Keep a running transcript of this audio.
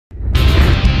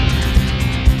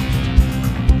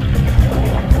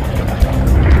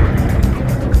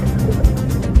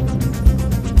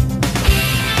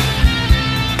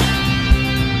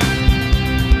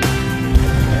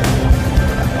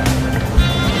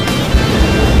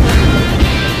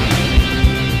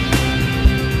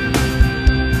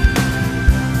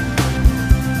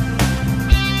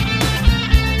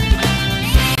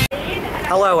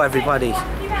Hello everybody,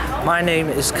 my name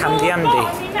is Candy Andy,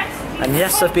 and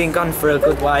yes, I've been gone for a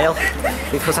good while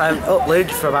because I haven't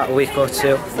uploaded for about a week or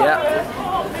two.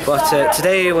 Yeah. But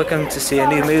today we're going to see a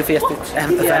new movie,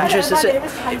 Avengers, is it?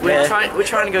 We're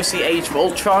trying to go see Age of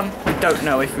Ultron. We don't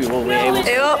know if we will be able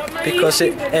to. Because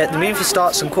the movie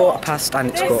starts on 1:15 and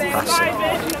it's 1:15.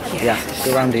 So yeah,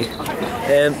 go round here.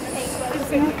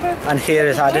 And here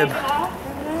is Adam.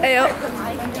 Hey up.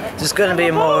 There's going to be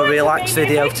a more relaxed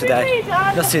video today.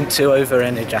 Nothing too over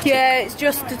energetic. Yeah, it's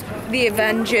just the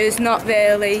Avengers, not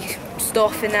really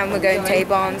stuff, and then we're going to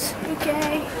T-Barnes.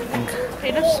 Okay.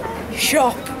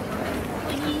 Shop.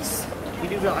 Please. We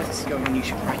do realise this is going on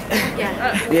YouTube, right?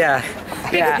 Yeah.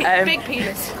 Yeah. Big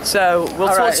penis. So we'll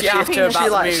talk to you after about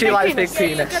the movie. She likes big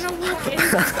penis.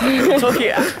 We'll talk to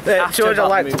you Georgia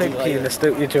likes big penis,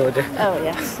 don't you, Georgia? Oh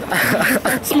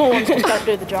yes. Small ones just don't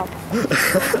do the job.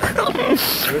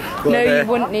 No, you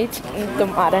wouldn't need to.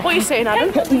 Don't matter. What are you saying,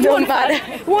 Adam? Don't matter.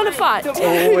 You want to fight? Oh,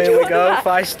 here we go,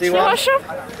 feisty one.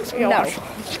 No.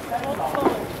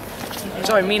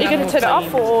 Sorry, me and You're going to turn it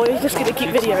off, or you're just going to keep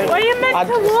videoing? What are you meant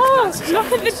to watch?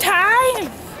 Look at the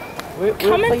time.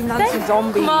 Come and Nancy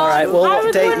Zombie. Alright, we'll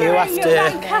update you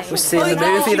after we've seen the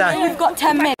movie then. We've got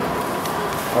 10 minutes.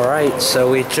 Alright,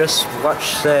 so we just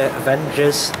watched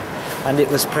Avengers and it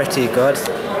was pretty good.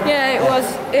 Yeah, it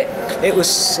was. It was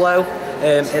slow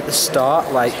at the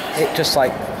start, like it just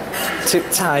like took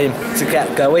time to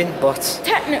get going, but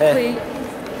Technically,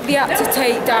 they had to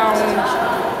take down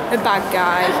a bad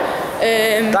guy.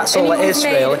 That's all it is,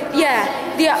 really. Yeah,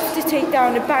 they have to take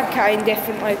down a bad guy in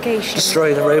different locations.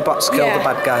 destroy the robots, kill the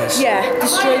bad guys. Yeah,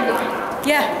 destroy them.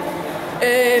 Yeah.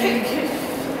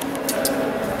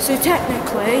 So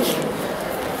technically,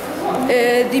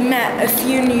 they met a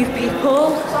few new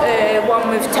people, one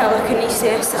with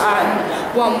telekinesis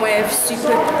and one with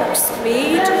super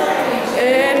speed.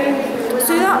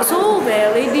 So that's all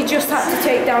really. They just had to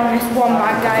take down this one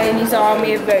bad guy and his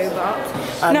army of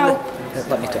robots.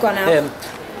 Let me go on now.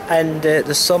 And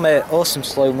there's some awesome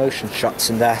slow motion shots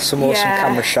in there, some awesome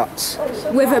camera shots.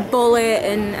 With a bullet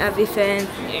and everything.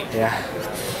 Yeah.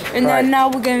 And then now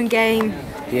we're going game.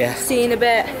 Yeah. See you in a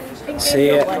bit. See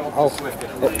you. I'll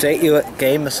update you at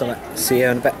game or something. See you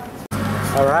in a bit.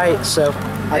 Alright, so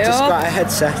I just got a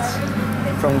headset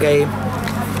from game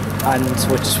and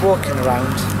we're just walking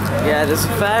around. Yeah, there's a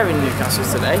fair in Newcastle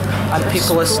today. And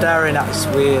people are staring at us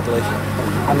weirdly.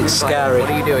 And it's scary.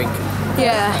 What are you doing?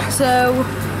 Yeah, so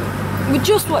we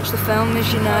just watched the film,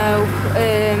 as you know.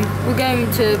 We're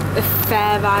going to a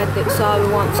fair ride that Sarah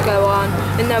wants to go on,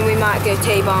 and then we might go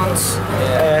T-Barnes.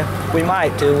 We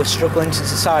might do. We're struggling to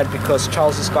decide because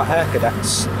Charles has got hair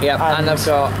cadets. Yep, and I've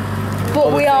got.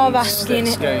 But we are asking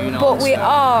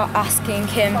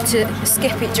him to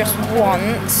skip it just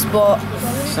once. But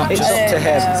it's up to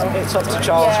him. It's up to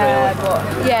Charles, really.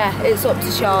 But yeah, it's up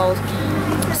to Charles.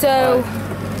 So.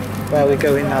 Where are we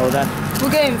going now then? We're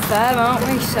going fair, aren't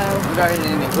we? So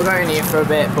we're going here for a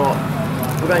bit, but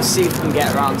we're going to see if we can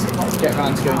get around to going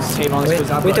to T-Barnes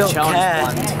because I've got a challenge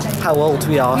planned. How old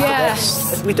we are for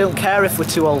this. We don't care if we're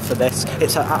too old for this.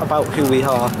 It's about who we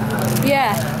are.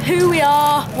 Yeah, who we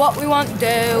are, what we want to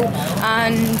do,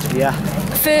 and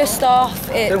first off,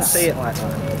 it's. Don't say it like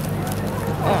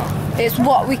that. It's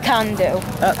what we can do.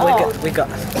 We got.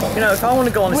 You know, if I want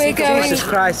to go on a secret, Jesus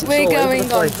Christ, it's we're all going over the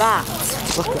place. on that.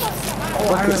 Look,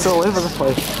 it's all over the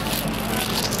place.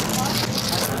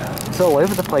 It's all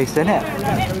over the place, isn't it?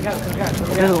 It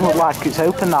doesn't look like it's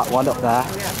open, that one up there.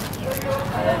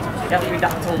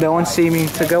 No one's seeming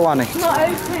to go on it. It's not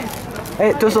open.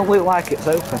 It doesn't look like it's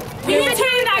open. Can you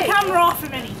turn that camera off a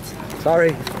minute?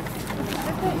 Sorry.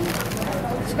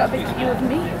 It's got a big view of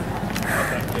me.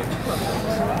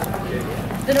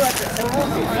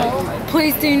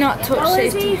 Please do not touch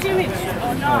Is he doing it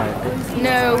or not?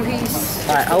 No, he's.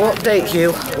 Right, I'll update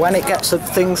you when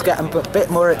things get a bit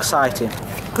more exciting.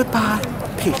 Goodbye.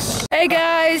 Peace. Hey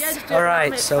guys.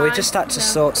 Alright, so we just had to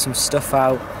sort some stuff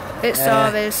out. It's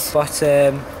Sarvis. But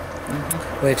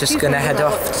we're just going to head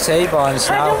off to T-Barnes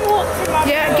now.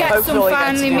 Yeah, get some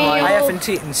family meal. I haven't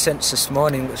eaten since this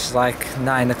morning, which is like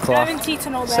 9 o'clock. I haven't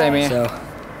eaten all day. Same here. So,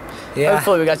 yeah.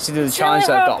 Hopefully we get to do the challenge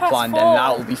that I've got planned and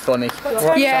that will be funny.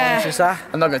 What challenge is that?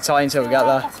 I'm not going to tell you until we get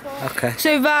there. Okay.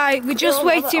 So right, we're just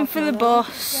waiting for the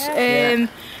bus.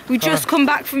 We just come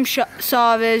back from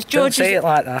Sarvis. Don't say it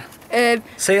like that.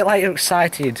 Say it like you're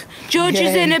excited. George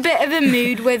is in a bit of a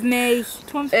mood with me.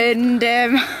 And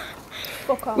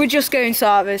we're just going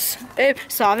Sarvis.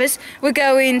 We're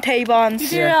going T-Barnes. You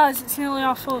do realise it's nearly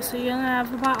half full, so you're going to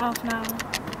have about half an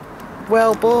hour.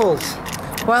 Well, balls.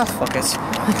 Well, fuck it.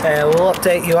 We'll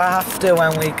update you after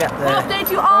when we get there. We'll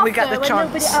update you after when we get the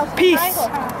chance. Peace.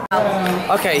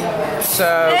 Okay,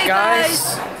 so Hey,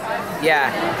 guys,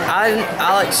 yeah,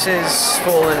 Alex has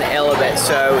fallen ill a bit,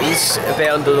 so he's a bit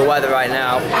under the weather right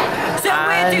now. So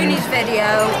we're doing his video.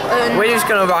 And We're just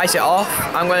gonna write it off.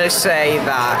 I'm gonna say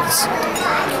that.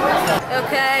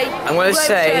 okay. I'm gonna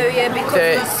say show you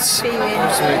because he's feeling.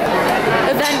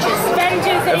 Avengers.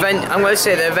 I'm gonna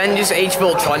say that Avengers Age of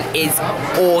Ultron is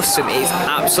awesome. It's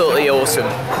absolutely awesome.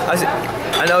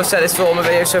 I know I've said this for all my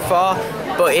videos so far,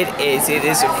 but it is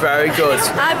very good.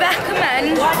 I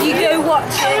recommend you go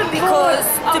watch it because,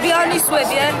 to be honest with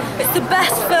you, it's the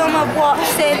best film I've watched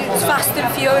since Fast and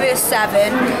Furious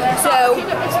 7. So,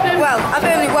 well, I've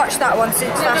only watched that one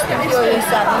since Fast and Furious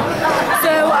 7.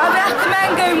 So I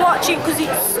recommend go and watch it because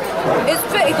it's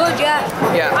pretty good, yeah.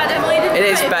 Yeah, it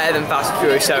is better than Fast and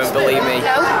Furious 7, believe me.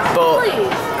 But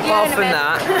apart from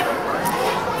that,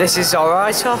 this is our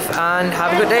write-off, and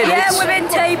have a good day, Yeah, dudes. we're in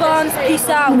T-Barnes. Peace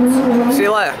out. See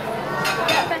you later.